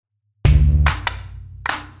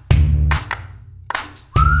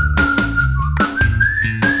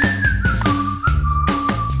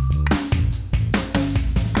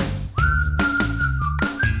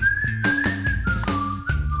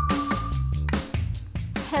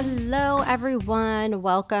Hello, everyone.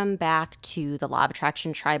 Welcome back to the Law of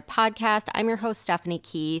Attraction Tribe podcast. I'm your host, Stephanie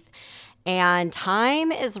Keith, and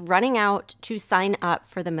time is running out to sign up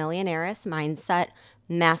for the Millionaires Mindset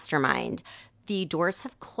Mastermind. The doors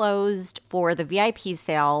have closed for the VIP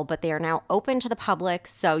sale, but they are now open to the public,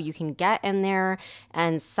 so you can get in there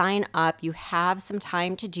and sign up. You have some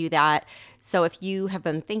time to do that. So if you have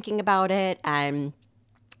been thinking about it and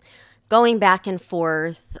going back and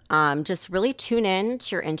forth, just really tune in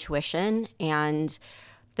to your intuition. And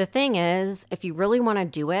the thing is, if you really want to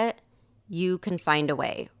do it, you can find a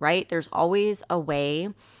way, right? There's always a way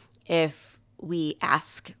if we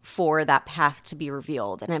ask for that path to be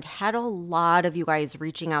revealed. And I've had a lot of you guys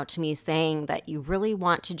reaching out to me saying that you really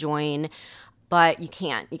want to join, but you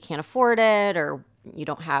can't. You can't afford it, or you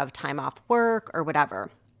don't have time off work or whatever.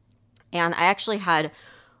 And I actually had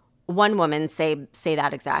one woman say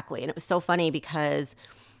that exactly. And it was so funny because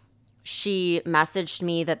she messaged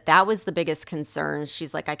me that was the biggest concern.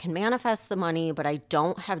 She's like, I can manifest the money, but I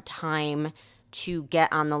don't have time to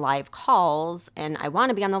get on the live calls. And I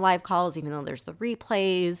want to be on the live calls, even though there's the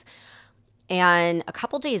replays. And a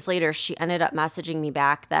couple days later, she ended up messaging me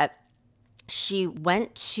back that she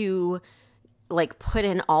went to put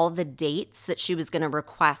in all the dates that she was going to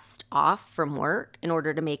request off from work in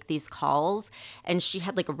order to make these calls. And she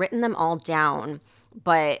had written them all down,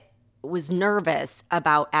 but was nervous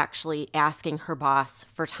about actually asking her boss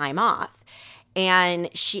for time off. And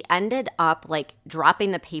she ended up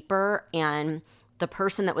dropping the paper, and the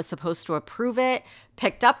person that was supposed to approve it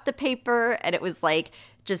picked up the paper, and it was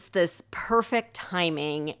just this perfect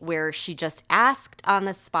timing where she just asked on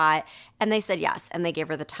the spot and they said yes, and they gave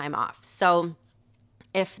her the time off. So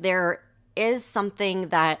if there is something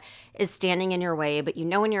that is standing in your way, but you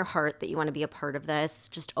know in your heart that you want to be a part of this,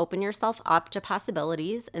 just open yourself up to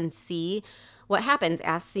possibilities and see what happens.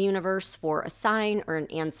 Ask the universe for a sign or an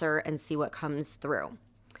answer and see what comes through. All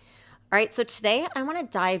right, so today I want to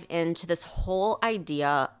dive into this whole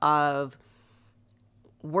idea of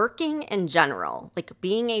working in general,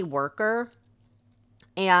 being a worker,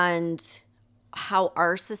 and how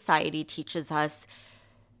our society teaches us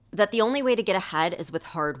that the only way to get ahead is with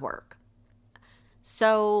hard work.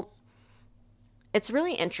 So it's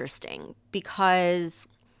really interesting because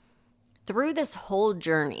through this whole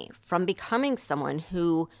journey from becoming someone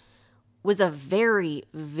who was a very,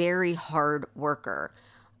 very hard worker.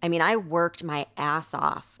 I mean, I worked my ass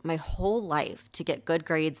off my whole life to get good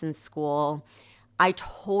grades in school. I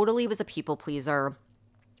totally was a people pleaser,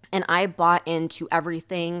 and I bought into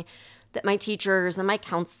everything that my teachers and my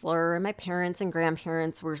counselor and my parents and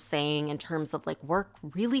grandparents were saying in terms of work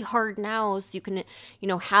really hard now so you can,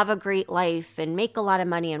 have a great life and make a lot of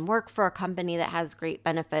money and work for a company that has great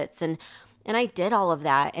benefits. And I did all of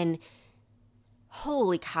that. And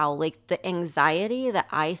holy cow, the anxiety that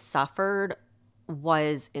I suffered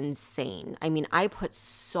was insane. I mean, I put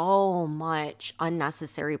so much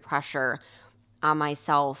unnecessary pressure on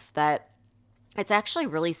myself that it's actually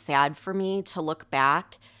really sad for me to look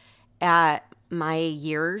back at my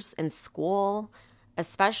years in school,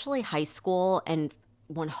 especially high school and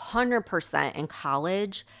 100% in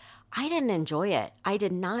college. I didn't enjoy it. I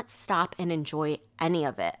did not stop and enjoy any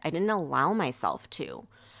of it. I didn't allow myself to.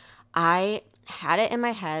 I had it in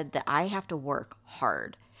my head that I have to work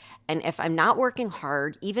hard. And if I'm not working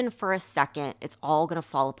hard, even for a second, it's all going to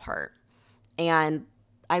fall apart. And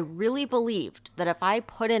I really believed that if I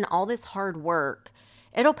put in all this hard work,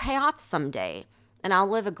 it'll pay off someday. And I'll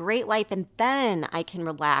live a great life, and then I can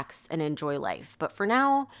relax and enjoy life. But for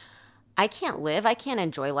now, I can't live. I can't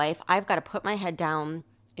enjoy life. I've got to put my head down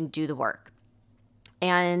and do the work.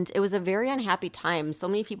 And it was a very unhappy time. So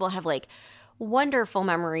many people have wonderful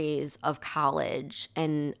memories of college,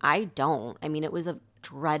 and I don't. I mean, it was a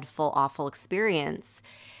dreadful, awful experience.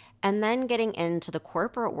 And then getting into the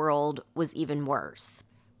corporate world was even worse,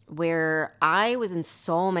 where I was in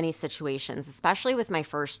so many situations, especially with my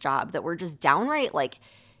first job, that were just downright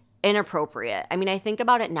inappropriate. I mean, I think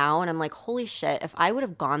about it now and I'm like, holy shit, if I would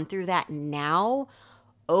have gone through that now,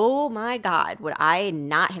 oh my God, would I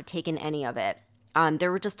not have taken any of it?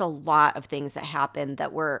 There were just a lot of things that happened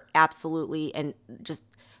that were absolutely and just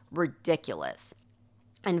ridiculous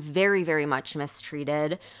and very, very much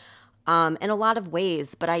mistreated in a lot of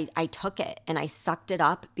ways. But I took it and I sucked it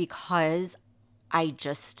up because I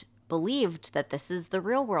just believed that this is the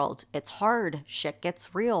real world. It's hard. Shit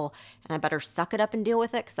gets real. And I better suck it up and deal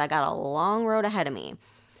with it because I got a long road ahead of me.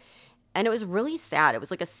 And it was really sad. It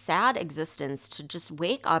was a sad existence to just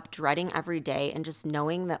wake up dreading every day and just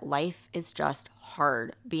knowing that life is just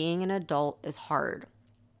hard. Being an adult is hard.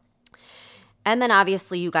 And then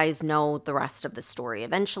obviously you guys know the rest of the story.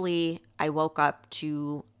 Eventually, I woke up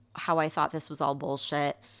to how I thought this was all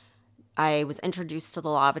bullshit. I was introduced to the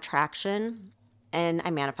law of attraction and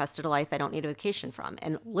I manifested a life I don't need a vacation from.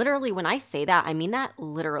 And literally, when I say that, I mean that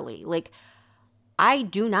literally. Like, I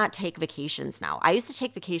do not take vacations now. I used to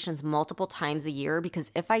take vacations multiple times a year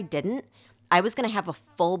because if I didn't, I was going to have a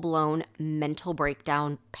full-blown mental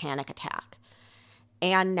breakdown, panic attack.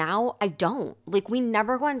 And now I don't. Like, we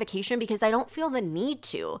never go on vacation because I don't feel the need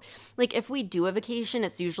to. Like, if we do a vacation,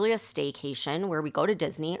 it's usually a staycation where we go to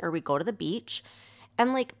Disney or we go to the beach.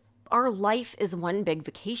 And like, our life is one big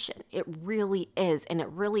vacation. It really is. And it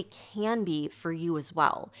really can be for you as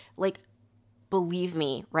well. Like, believe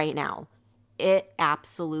me right now, it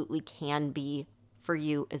absolutely can be for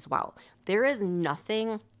you as well. There is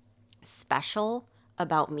nothing special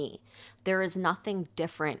about me. There is nothing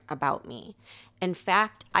different about me. In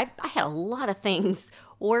fact, I had a lot of things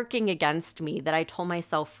working against me that I told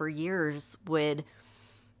myself for years would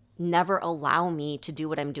never allow me to do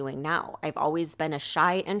what I'm doing now. I've always been a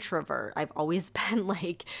shy introvert. I've always been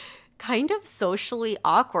like kind of socially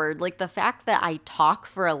awkward. Like, the fact that I talk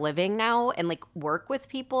for a living now and like work with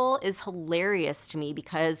people is hilarious to me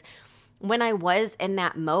because when I was in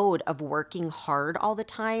that mode of working hard all the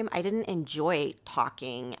time, I didn't enjoy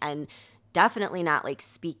talking and definitely not like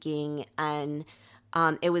speaking. And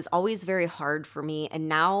it was always very hard for me. And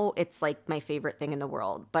now it's like my favorite thing in the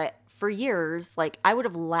world. But for years, like, I would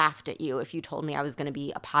have laughed at you if you told me I was going to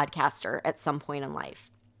be a podcaster at some point in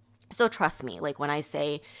life. So trust me, like when I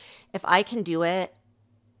say, if I can do it,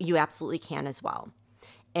 you absolutely can as well.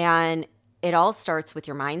 And it all starts with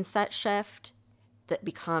your mindset shift that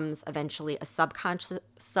becomes eventually a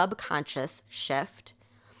subconscious shift.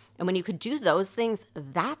 And when you could do those things,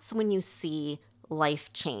 that's when you see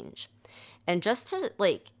life change. And just to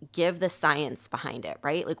like give the science behind it,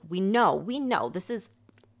 right? Like we know this is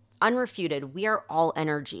unrefuted. We are all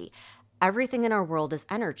energy. Everything in our world is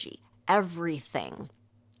energy. Everything.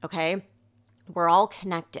 Okay? We're all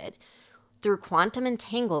connected. Through quantum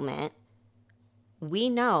entanglement, we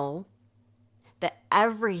know that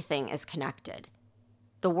everything is connected.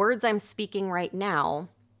 The words I'm speaking right now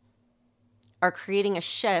are creating a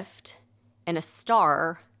shift in a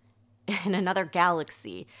star in another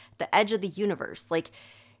galaxy, the edge of the universe. Like,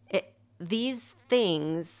 these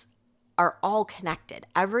things are all connected.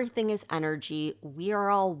 Everything is energy. We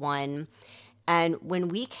are all one. And when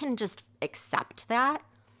we can just accept that,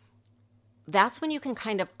 that's when you can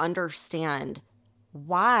kind of understand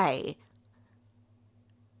why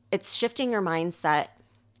it's shifting your mindset,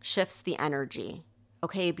 shifts the energy.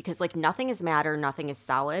 Okay, because like nothing is matter, nothing is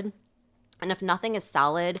solid. And if nothing is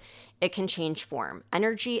solid, it can change form.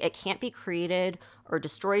 Energy, it can't be created or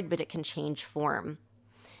destroyed, but it can change form.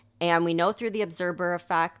 And we know through the observer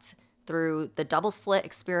effect, through the double slit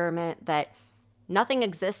experiment, that nothing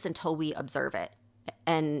exists until we observe it.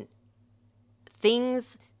 And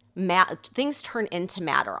things turn into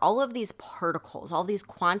matter. All of these particles, all these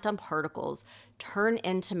quantum particles turn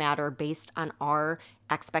into matter based on our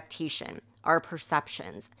expectation, our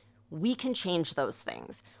perceptions. We can change those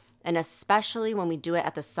things. And especially when we do it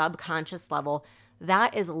at the subconscious level,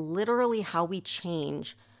 that is literally how we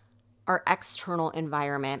change our external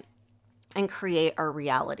environment and create our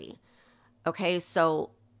reality. Okay,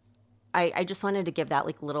 so I just wanted to give that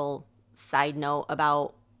like little side note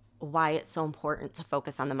about why it's so important to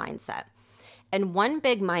focus on the mindset. And one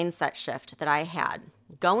big mindset shift that I had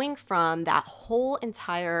going from that whole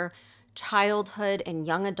entire childhood and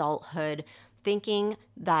young adulthood thinking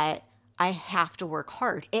that I have to work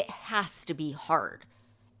hard. It has to be hard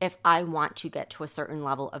if I want to get to a certain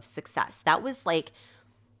level of success. That was like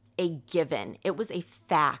a given. It was a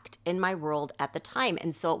fact in my world at the time.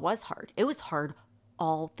 And so it was hard. It was hard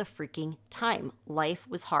all the freaking time. Life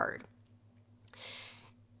was hard.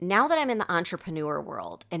 Now that I'm in the entrepreneur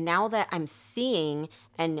world and now that I'm seeing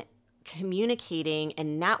and communicating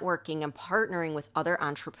and networking and partnering with other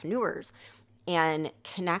entrepreneurs and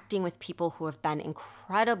connecting with people who have been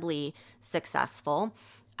incredibly successful,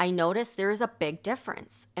 I notice there is a big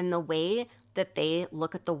difference in the way that they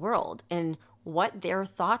look at the world and what their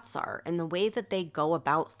thoughts are and the way that they go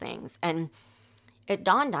about things. And it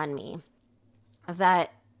dawned on me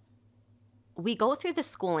that we go through the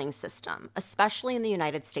schooling system, especially in the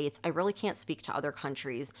United States. I really can't speak to other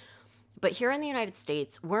countries, but here in the United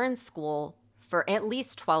States, we're in school for at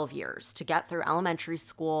least 12 years to get through elementary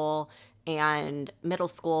school and middle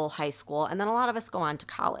school, high school, and then a lot of us go on to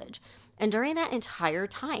college. And during that entire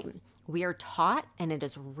time, we are taught, and it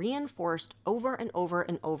is reinforced over and over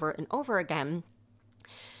and over and over again,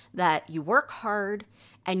 that you work hard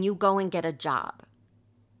and you go and get a job.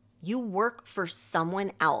 You work for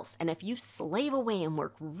someone else. And if you slave away and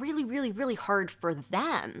work really, really, really hard for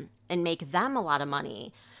them and make them a lot of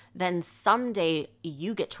money, then someday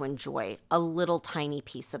you get to enjoy a little tiny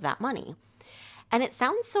piece of that money. And it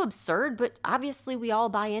sounds so absurd, but obviously we all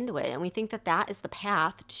buy into it. And we think that that is the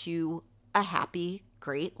path to a happy,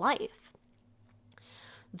 great life.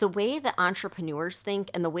 The way that entrepreneurs think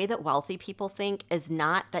and the way that wealthy people think is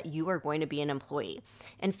not that you are going to be an employee.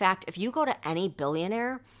 In fact, if you go to any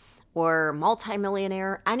billionaire or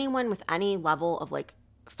multimillionaire, anyone with any level of like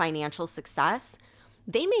financial success,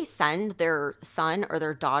 they may send their son or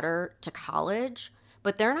their daughter to college,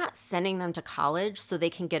 but they're not sending them to college so they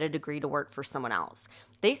can get a degree to work for someone else.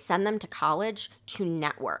 They send them to college to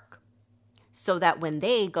network so that when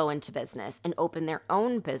they go into business and open their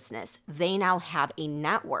own business, they now have a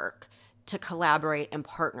network to collaborate and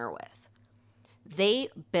partner with. They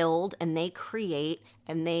build and they create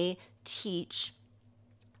and they teach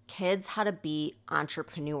kids how to be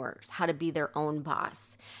entrepreneurs, how to be their own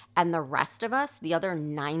boss. And the rest of us, the other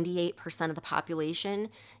 98% of the population,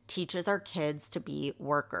 teaches our kids to be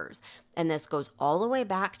workers. And this goes all the way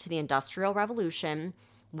back to the Industrial Revolution,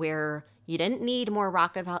 where you didn't need more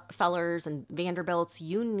Rockefellers and Vanderbilts,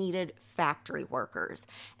 you needed factory workers.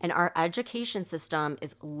 And our education system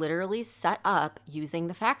is literally set up using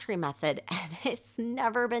the factory method, and it's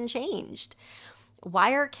never been changed.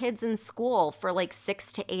 Why are kids in school for like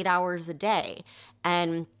 6 to 8 hours a day?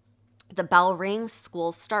 And the bell rings,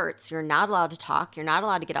 school starts. You're not allowed to talk. You're not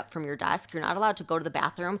allowed to get up from your desk. You're not allowed to go to the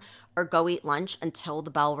bathroom or go eat lunch until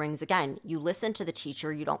the bell rings again. You listen to the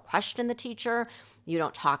teacher. You don't question the teacher. You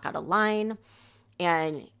don't talk out of line.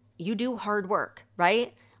 And you do hard work,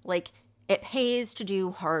 right? Like, it pays to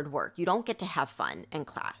do hard work. You don't get to have fun in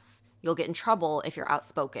class. You'll get in trouble if you're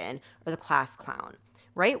outspoken or the class clown,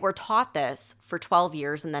 right? We're taught this for 12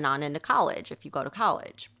 years and then on into college if you go to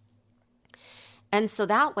college. And so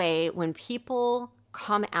that way, when people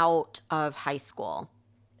come out of high school,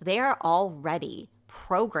 they are already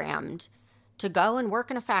programmed to go and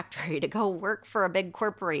work in a factory, to go work for a big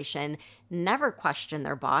corporation, never question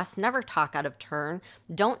their boss, never talk out of turn,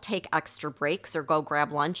 don't take extra breaks or go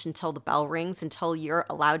grab lunch until the bell rings, until you're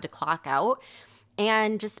allowed to clock out,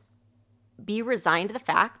 and just be resigned to the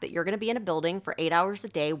fact that you're going to be in a building for 8 hours a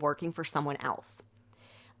day working for someone else.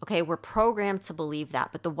 Okay, we're programmed to believe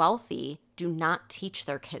that, but the wealthy do not teach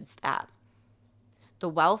their kids that. The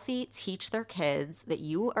wealthy teach their kids that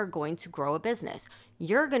you are going to grow a business.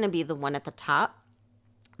 You're going to be the one at the top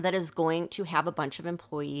that is going to have a bunch of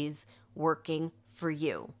employees working for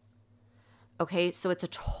you. Okay, so it's a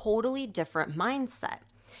totally different mindset.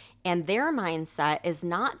 And their mindset is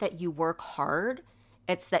not that you work hard,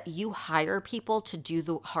 it's that you hire people to do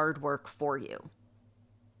the hard work for you.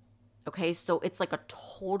 Okay, so it's like a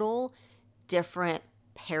total different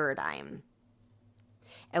paradigm.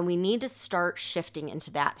 And we need to start shifting into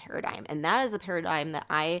that paradigm. And that is a paradigm that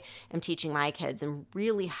I am teaching my kids and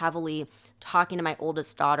really heavily talking to my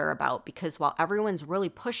oldest daughter about, because while everyone's really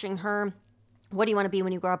pushing her, what do you want to be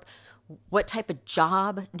when you grow up? What type of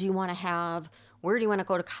job do you want to have? Where do you want to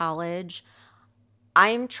go to college?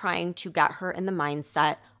 I'm trying to get her in the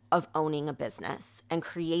mindset of owning a business and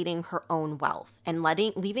creating her own wealth and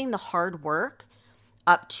leaving the hard work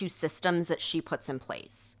up to systems that she puts in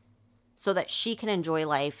place so that she can enjoy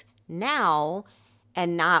life now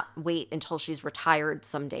and not wait until she's retired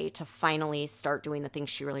someday to finally start doing the things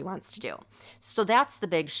she really wants to do. So that's the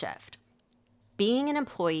big shift. Being an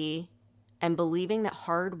employee and believing that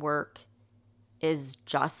hard work is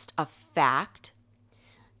just a fact,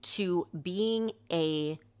 to being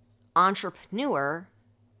an entrepreneur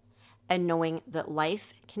and knowing that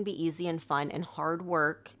life can be easy and fun and hard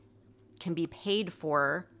work can be paid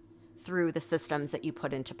for through the systems that you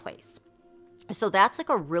put into place. So that's like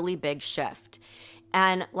a really big shift.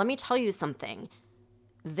 And let me tell you something.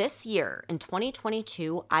 This year, in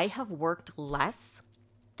 2022, I have worked less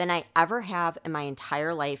than I ever have in my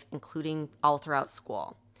entire life, including all throughout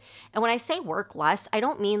school. And when I say work less, I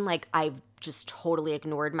don't mean like I've just totally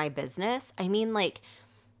ignored my business. I mean like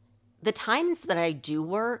the times that I do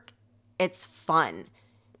work, it's fun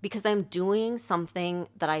because I'm doing something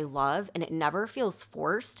that I love and it never feels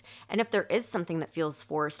forced. And if there is something that feels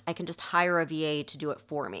forced, I can just hire a VA to do it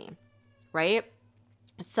for me, right?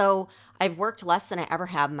 So I've worked less than I ever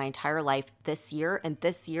have in my entire life this year. And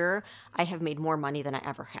this year, I have made more money than I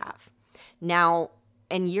ever have. Now,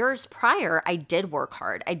 in years prior, I did work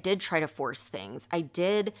hard. I did try to force things. I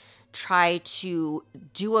did try to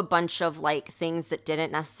do a bunch of like things that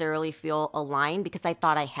didn't necessarily feel aligned because I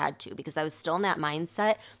thought I had to, because I was still in that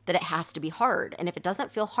mindset that it has to be hard. And if it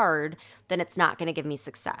doesn't feel hard, then it's not going to give me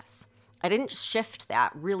success. I didn't shift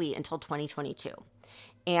that really until 2022.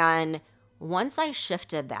 And once I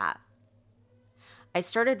shifted that, I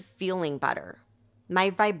started feeling better. My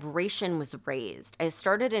vibration was raised. I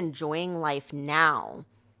started enjoying life now,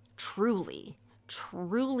 truly,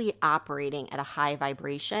 truly operating at a high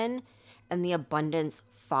vibration, and the abundance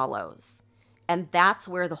follows. And that's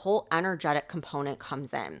where the whole energetic component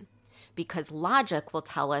comes in. Because logic will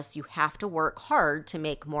tell us you have to work hard to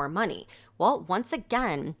make more money. Well, once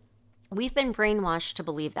again, we've been brainwashed to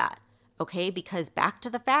believe that, okay? Because back to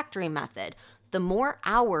the factory method, the more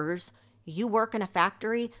hours you work in a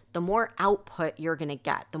factory, the more output you're going to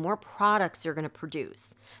get, the more products you're going to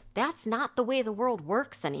produce. That's not the way the world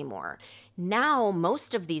works anymore. Now,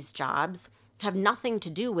 most of these jobs have nothing to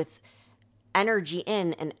do with energy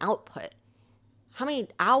in and output. How many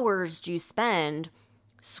hours do you spend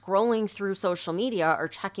scrolling through social media or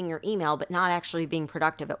checking your email, but not actually being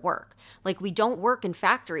productive at work? Like, we don't work in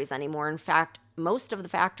factories anymore. In fact, most of the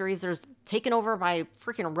factories are taken over by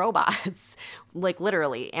freaking robots. Like,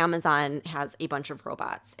 literally, Amazon has a bunch of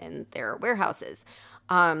robots in their warehouses.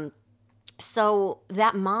 So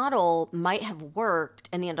that model might have worked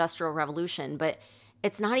in the Industrial Revolution, but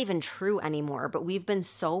it's not even true anymore. But we've been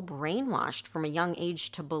so brainwashed from a young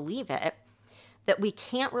age to believe it that we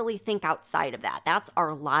can't really think outside of that. That's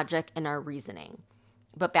our logic and our reasoning.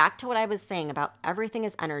 But back to what I was saying about everything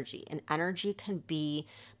is energy, and energy can be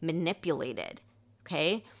manipulated,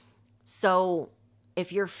 okay? So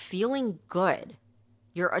if you're feeling good,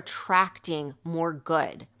 you're attracting more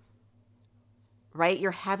good, right?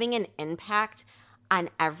 You're having an impact on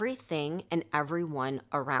everything and everyone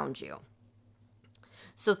around you.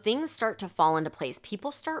 So things start to fall into place.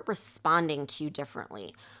 People start responding to you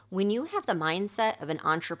differently. When you have the mindset of an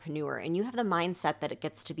entrepreneur and you have the mindset that it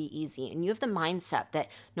gets to be easy and you have the mindset that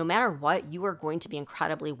no matter what, you are going to be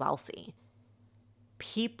incredibly wealthy,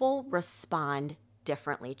 people respond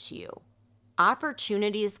differently to you.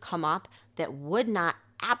 Opportunities come up that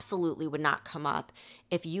absolutely would not come up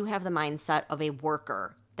if you have the mindset of a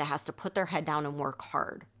worker that has to put their head down and work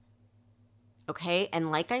hard. Okay?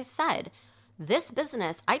 And like I said, this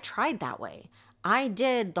business, I tried that way. I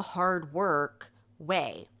did the hard work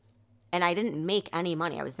way, and I didn't make any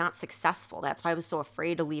money. I was not successful. That's why I was so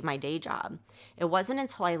afraid to leave my day job. It wasn't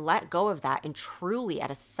until I let go of that and truly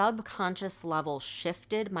at a subconscious level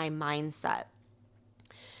shifted my mindset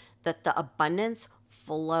that the abundance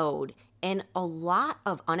flowed in a lot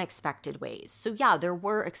of unexpected ways. So yeah, there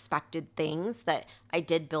were expected things that I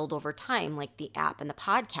did build over time, like the app and the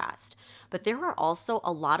podcast. But there were also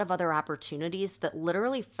a lot of other opportunities that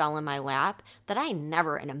literally fell in my lap that I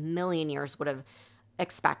never in a million years would have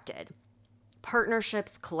expected.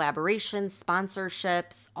 Partnerships, collaborations,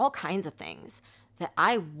 sponsorships, all kinds of things that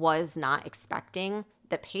I was not expecting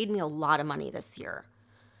that paid me a lot of money this year.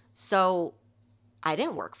 So I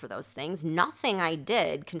didn't work for those things. Nothing I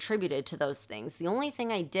did contributed to those things. The only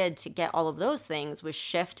thing I did to get all of those things was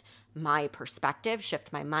shift my perspective,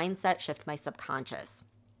 shift my mindset, shift my subconscious.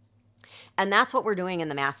 And that's what we're doing in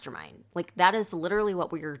the mastermind. Like, that is literally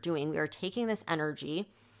what we are doing. We are taking this energy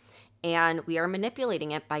and we are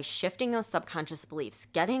manipulating it by shifting those subconscious beliefs,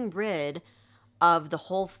 getting rid of the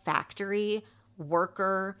whole factory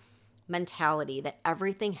worker mentality that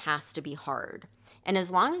everything has to be hard. And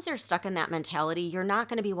as long as you're stuck in that mentality, you're not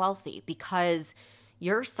going to be wealthy because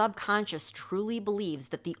your subconscious truly believes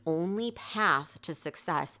that the only path to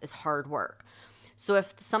success is hard work. So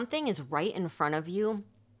if something is right in front of you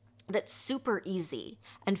that's super easy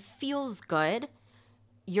and feels good,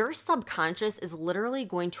 your subconscious is literally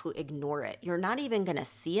going to ignore it. You're not even going to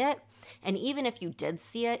see it. And even if you did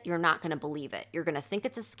see it, you're not going to believe it. You're going to think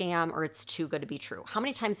it's a scam or it's too good to be true. How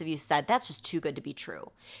many times have you said, that's just too good to be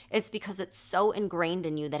true? It's because it's so ingrained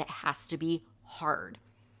in you that it has to be hard.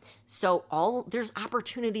 So there's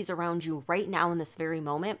opportunities around you right now in this very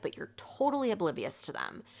moment, but you're totally oblivious to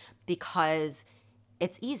them because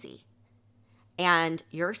it's easy. And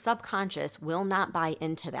your subconscious will not buy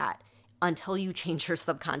into that until you change your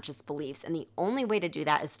subconscious beliefs. And the only way to do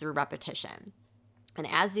that is through repetition. And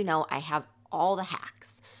as you know, I have all the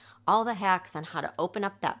hacks on how to open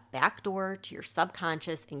up that back door to your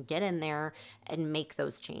subconscious and get in there and make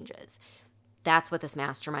those changes. That's what this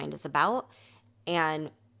mastermind is about.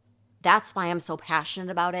 And that's why I'm so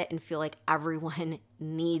passionate about it and feel like everyone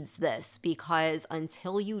needs this, because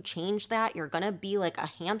until you change that, you're going to be like a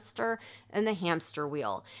hamster in the hamster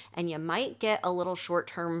wheel. And you might get a little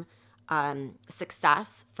short-term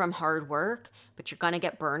success from hard work, but you're going to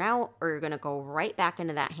get burnout or you're going to go right back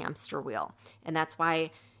into that hamster wheel. And that's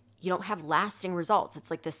why you don't have lasting results.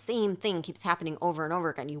 It's like the same thing keeps happening over and over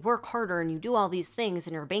again. You work harder and you do all these things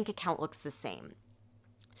and your bank account looks the same.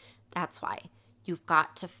 That's why. You've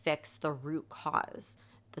got to fix the root cause,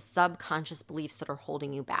 the subconscious beliefs that are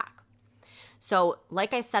holding you back. So,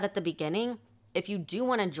 like I said at the beginning, if you do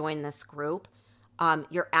want to join this group,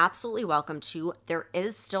 you're absolutely welcome to. There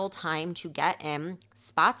is still time to get in.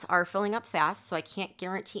 Spots are filling up fast, so I can't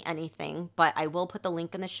guarantee anything, but I will put the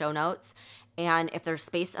link in the show notes. And if there's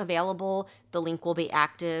space available, the link will be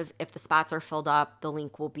active. If the spots are filled up, the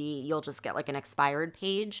link will be, you'll just get like an expired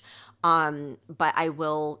page. But I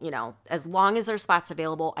will, as long as there's spots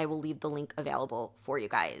available, I will leave the link available for you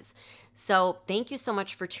guys. So thank you so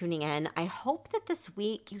much for tuning in. I hope that this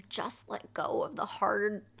week you just let go of the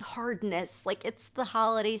hardness. Like, it's the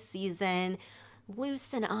holiday season.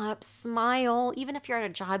 Loosen up, smile. Even if you're at a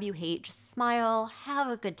job you hate, just smile, have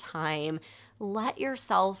a good time. Let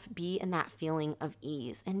yourself be in that feeling of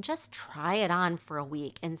ease and just try it on for a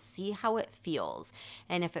week and see how it feels.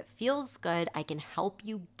 And if it feels good, I can help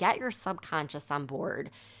you get your subconscious on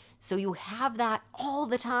board so you have that all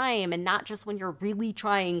the time and not just when you're really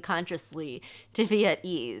trying consciously to be at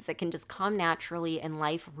ease. It can just come naturally, and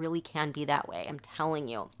life really can be that way. I'm telling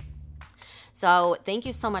you. So thank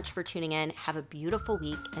you so much for tuning in. Have a beautiful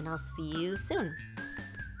week, and I'll see you soon.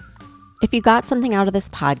 If you got something out of this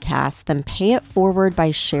podcast, then pay it forward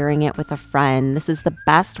by sharing it with a friend. This is the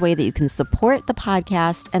best way that you can support the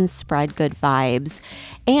podcast and spread good vibes.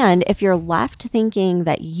 And if you're left thinking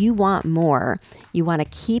that you want more, you want to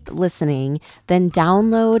keep listening, then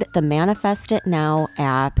download the Manifest It Now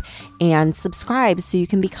app and subscribe so you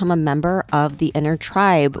can become a member of the Inner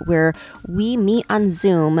Tribe, where we meet on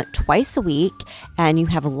Zoom twice a week and you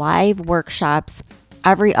have live workshops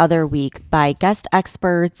every other week by guest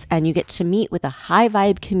experts, and you get to meet with a high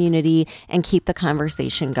vibe community and keep the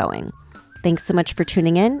conversation going. Thanks so much for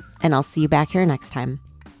tuning in, and I'll see you back here next time.